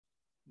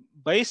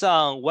based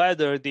on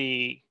whether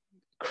the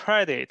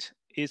credit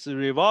is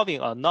revolving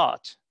or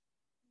not,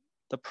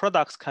 the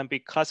products can be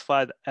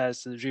classified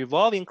as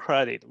revolving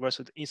credit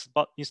versus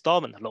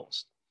installment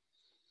loans.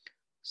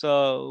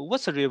 So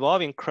what's a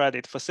revolving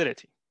credit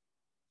facility?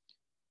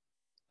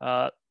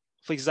 For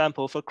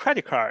example, for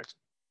credit cards,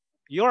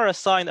 you are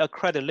assigned a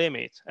credit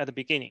limit at the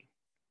beginning.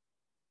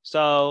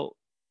 So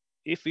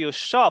if you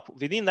shop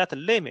within that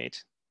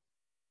limit,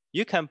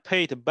 you can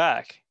pay it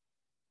back,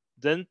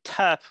 then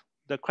tap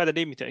the credit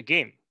limit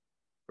again,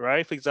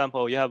 right? For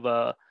example, you have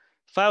a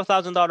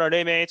 $5,000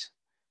 limit.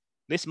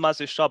 This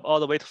month you shop all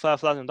the way to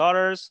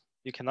 $5,000.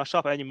 You cannot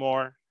shop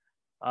anymore.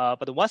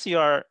 But once you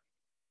are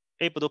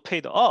able to pay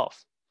it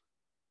off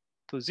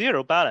to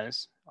zero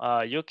balance,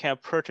 you can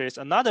purchase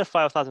another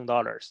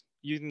 $5,000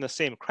 using the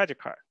same credit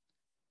card.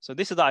 So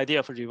this is the idea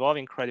of a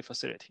revolving credit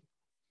facility.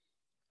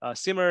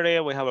 Similarly,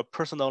 we have a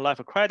personal line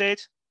of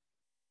credit.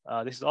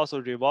 This is also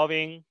a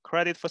revolving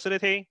credit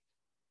facility.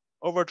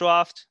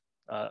 Overdraft,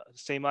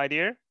 same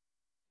idea.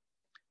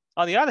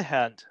 On the other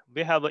hand,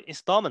 we have an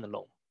installment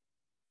loan.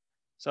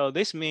 So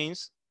this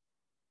means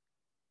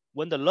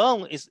when the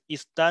loan is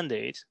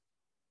extended,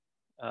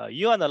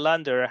 you and the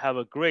lender have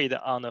agreed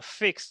on a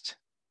fixed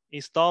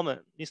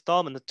installment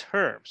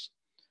terms,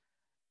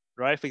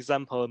 right? For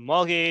example,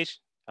 mortgage,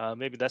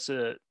 maybe that's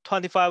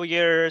 25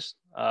 years.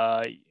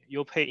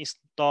 You pay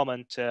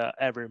installment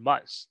every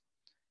month,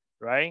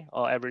 right?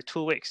 Or every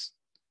 2 weeks.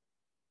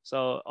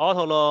 So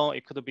auto loan,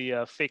 it could be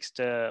a fixed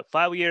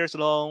 5 years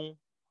loan.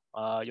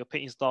 You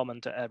pay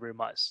installment every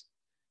month.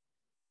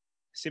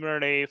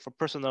 Similarly, for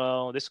personal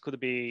loan, this could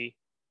be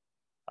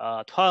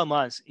 12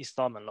 months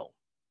installment loan.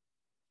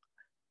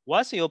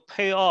 Once you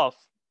pay off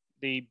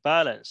the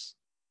balance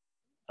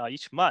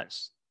each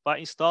month by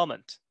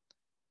installment,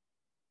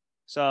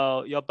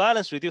 so your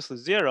balance reduced to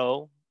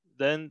zero,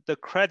 then the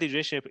credit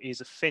relationship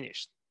is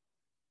finished.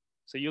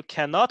 So you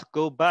cannot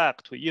go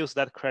back to use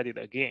that credit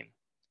again.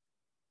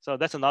 So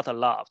that's not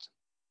allowed,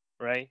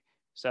 right?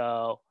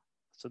 So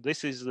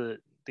this is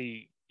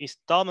the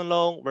installment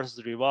loan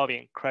versus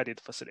revolving credit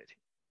facility.